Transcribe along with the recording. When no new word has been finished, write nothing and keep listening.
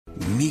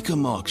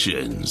Mecum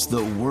Auctions,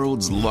 the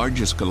world's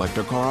largest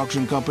collector car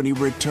auction company,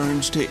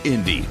 returns to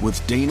Indy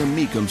with Dana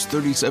Mecum's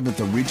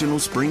 37th Original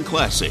Spring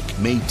Classic,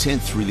 May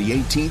 10th through the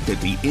 18th at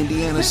the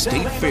Indiana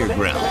State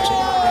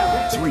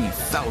Fairgrounds.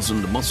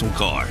 3,000 muscle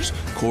cars,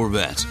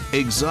 Corvettes,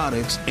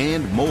 exotics,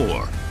 and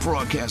more.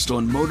 Broadcast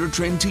on Motor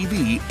Trend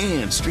TV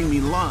and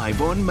streaming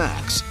live on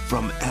Max.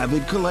 From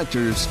avid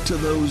collectors to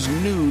those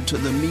new to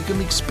the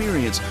Mecum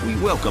experience, we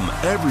welcome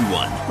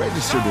everyone.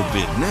 Register to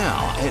bid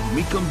now at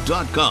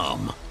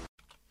Mecum.com.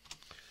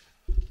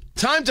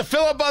 Time to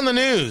fill up on the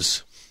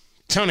news.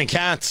 Tony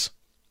Katz,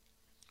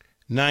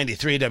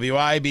 93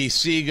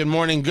 WIBC. Good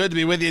morning. Good to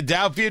be with you.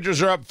 Dow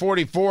futures are up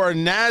 44.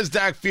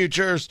 NASDAQ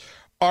futures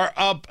are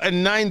up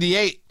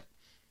 98.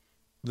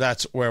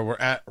 That's where we're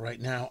at right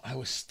now. I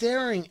was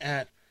staring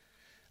at,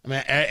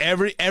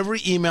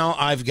 every email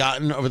I've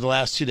gotten over the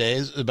last 2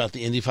 days about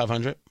the Indy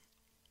 500.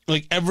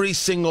 Like every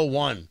single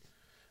one.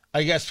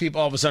 I guess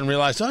people all of a sudden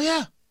realize, oh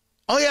yeah,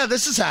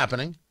 this is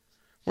happening.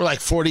 We're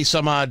like 40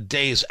 some odd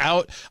days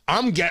out.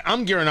 I'm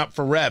gearing up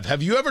for Rev.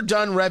 Have you ever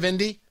done Rev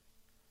Indy?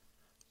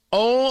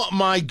 Oh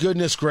my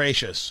goodness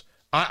gracious.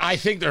 I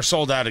think they're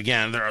sold out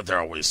again. They're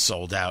always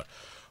sold out.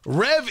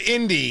 Rev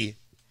Indy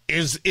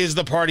is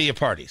the party of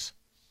parties.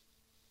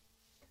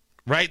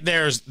 Right?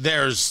 There's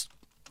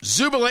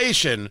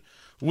Zubilation,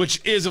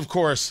 which is of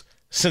course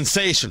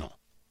sensational.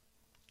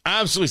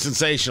 Absolutely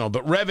sensational.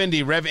 But Rev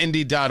Indy,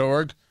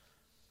 revindy.org.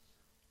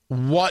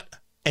 What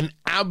an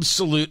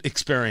absolute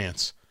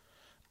experience.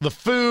 The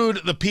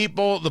food, the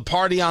people, the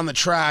party on the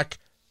track,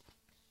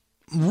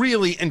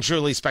 really and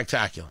truly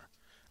spectacular.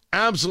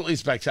 Absolutely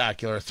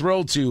spectacular.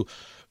 Thrilled to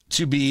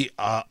be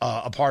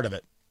a part of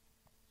it.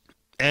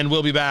 And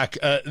we'll be back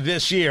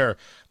this year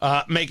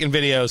making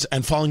videos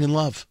and falling in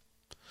love.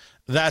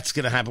 That's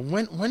going to happen.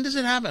 When does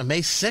it happen?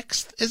 May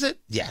 6th, is it?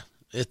 Yeah,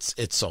 it's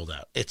sold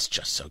out. It's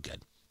just so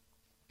good.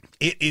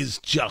 It is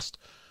just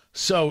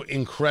so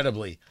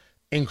incredibly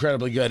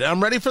good.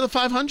 I'm ready for the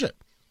 500.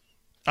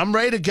 I'm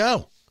ready to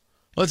go.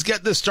 Let's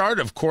get this started.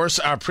 Of course,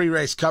 our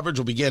pre-race coverage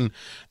will begin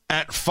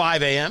at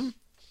 5 a.m.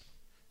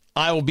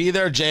 I will be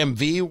there.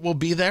 JMV will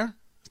be there.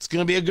 It's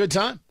going to be a good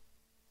time.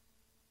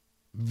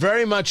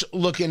 Very much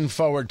looking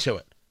forward to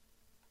it.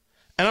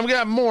 And I'm going to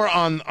have more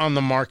on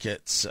the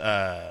markets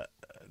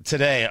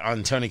today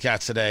on Tony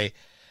Katz Today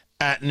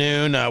at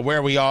noon,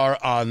 where we are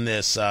on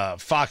this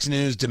Fox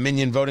News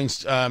Dominion voting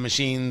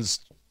machines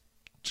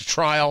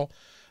trial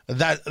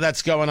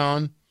that's going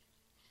on.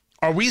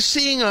 Are we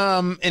seeing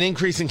an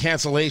increase in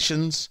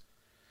cancellations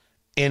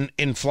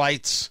in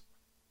flights?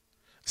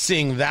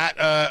 Seeing that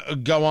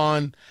go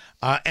on.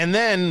 And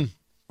then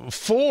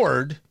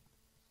Ford,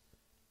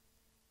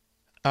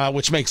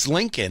 which makes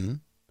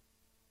Lincoln,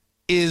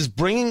 is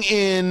bringing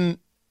in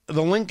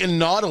the Lincoln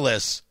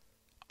Nautilus.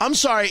 I'm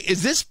sorry,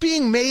 is this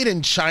being made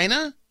in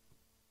China?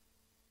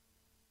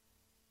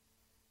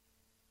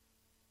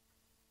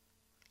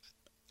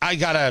 I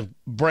got to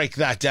break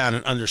that down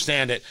and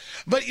understand it.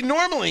 But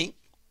normally,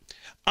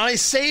 I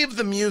save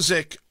the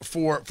music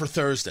for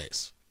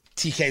Thursdays.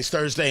 TK's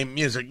Thursday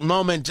music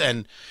moment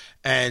and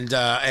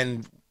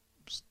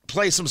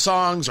play some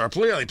songs or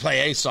clearly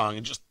play a song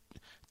and just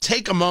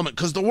take a moment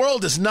because the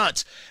world is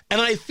nuts.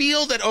 And I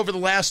feel that over the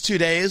last 2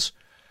 days,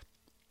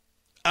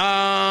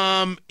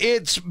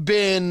 it's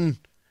been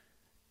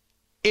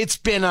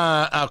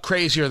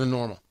crazier than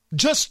normal.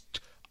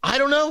 Just, I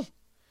don't know.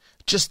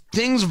 Just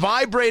things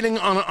vibrating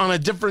on a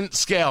different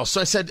scale.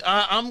 So I said,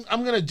 I'm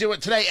going to do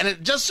it today. And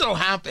it just so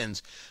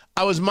happens,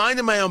 I was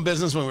minding my own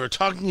business when we were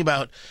talking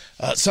about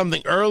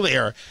something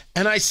earlier.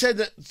 And I said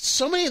that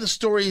so many of the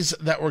stories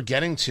that we're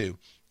getting to,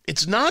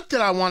 it's not that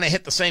I want to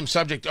hit the same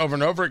subject over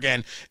and over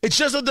again. It's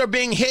just that they're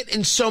being hit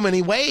in so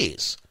many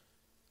ways.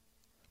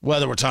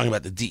 Whether we're talking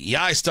about the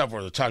DEI stuff,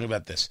 whether we're talking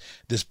about this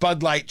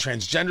Bud Light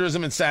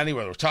transgenderism insanity,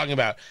 whether we're talking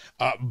about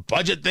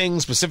budget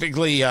things,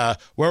 specifically where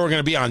we're going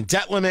to be on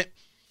debt limit.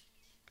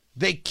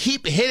 They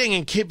keep hitting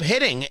and keep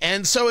hitting.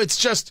 And so it's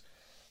just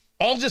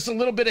all just a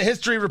little bit of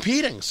history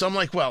repeating. So I'm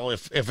like, well,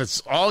 if it's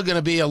all going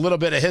to be a little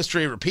bit of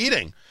history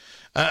repeating,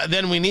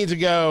 then we need to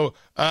go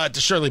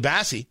to Shirley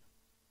Bassey.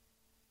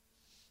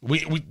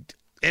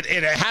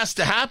 It has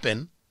to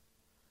happen.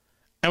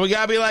 And we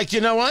got to be like,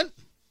 you know what?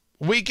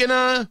 We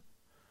can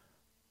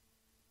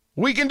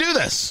do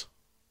this.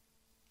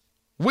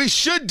 We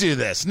should do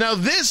this. Now,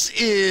 this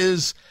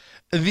is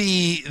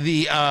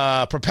the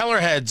Propeller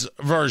Heads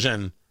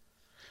version,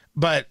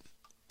 but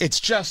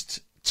it's just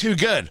too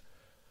good.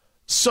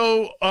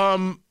 So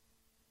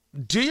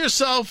do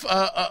yourself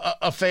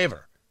a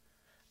favor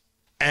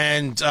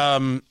and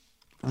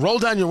roll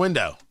down your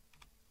window.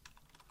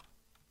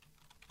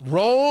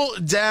 Roll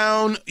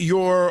down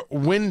your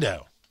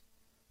window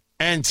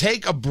and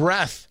take a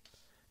breath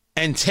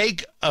and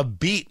take a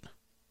beat.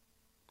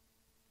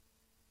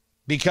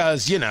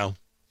 Because, you know,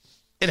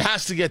 it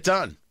has to get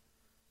done.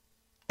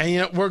 And, you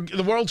know,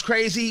 the world's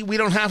crazy. We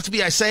don't have to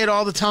be. I say it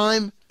all the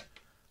time.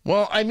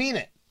 Well, I mean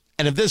it.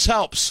 And if this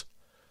helps,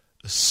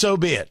 so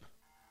be it.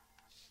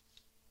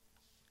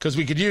 Because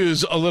we could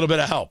use a little bit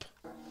of help.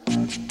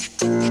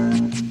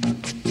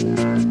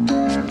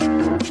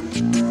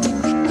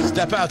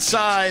 step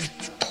outside,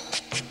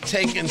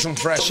 take in some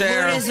fresh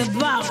air. What is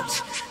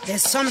about?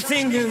 There's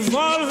something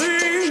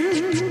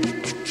evolving.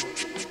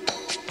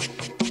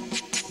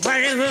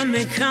 Whatever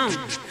may come,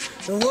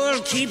 the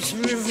world keeps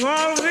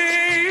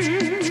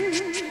revolving.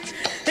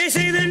 They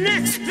say the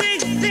next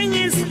big thing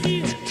is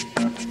here,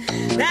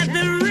 that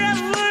the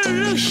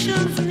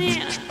revolution's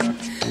near.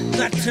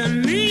 But to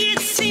me it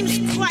seems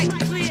quite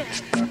clear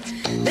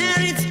that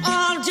it's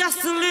all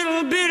just a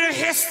little bit of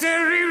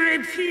history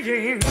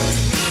repeating.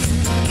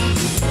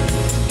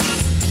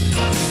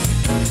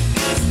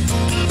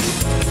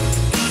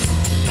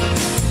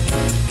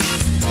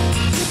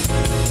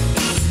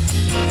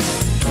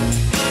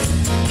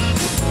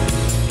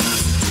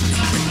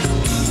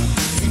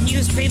 The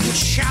newspapers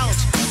shout,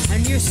 a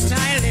new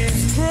style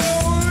is growing,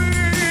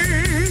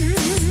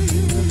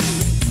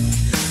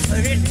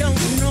 but it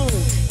don't know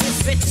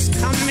if it's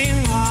coming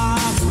or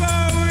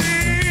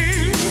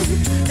going.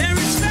 There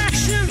is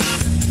fashion,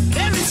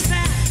 there is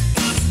fact.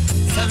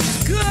 Some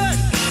is good,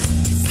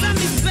 some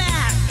is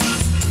bad.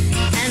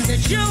 And the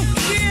joke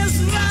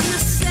is rather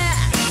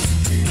sad,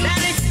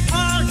 that it's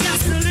all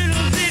just a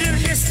little bit of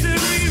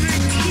history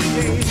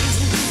repeating.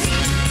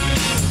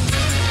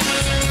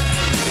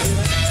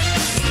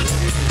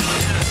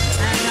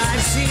 And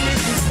I've seen it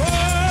before.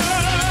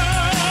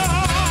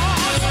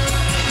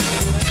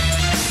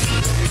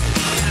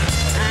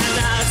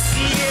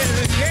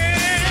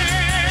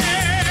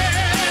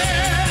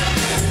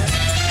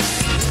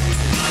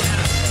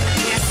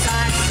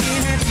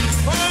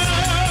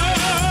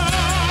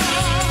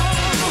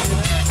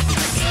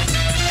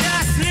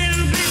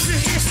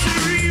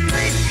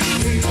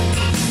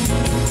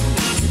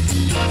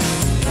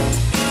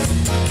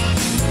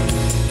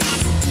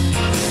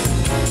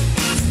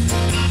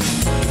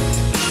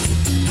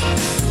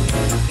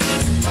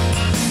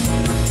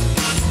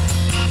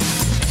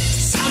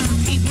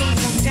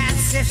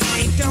 If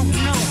they don't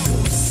know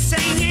who's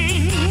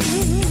singing,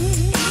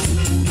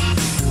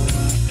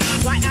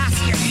 why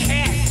ask your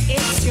head,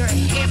 it's your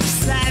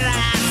hips that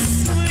are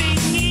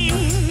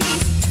swinging.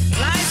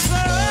 Life's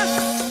for us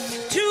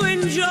to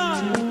enjoy.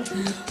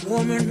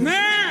 Woman,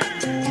 man,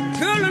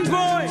 girl and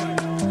boy,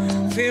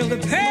 feel the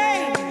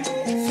pain,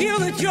 feel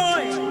the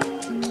joy,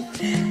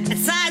 and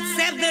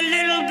sidestep the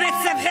little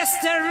bits of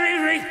history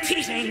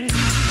repeating.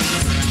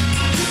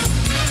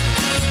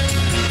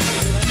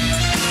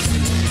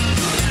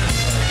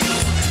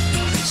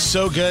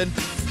 So good.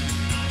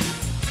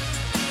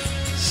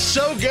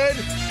 So good.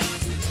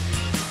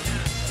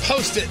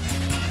 Post it.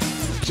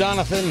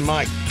 Jonathan,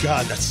 my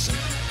God, that's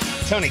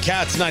Tony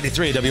Katz,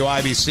 93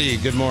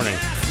 WIBC. Good morning.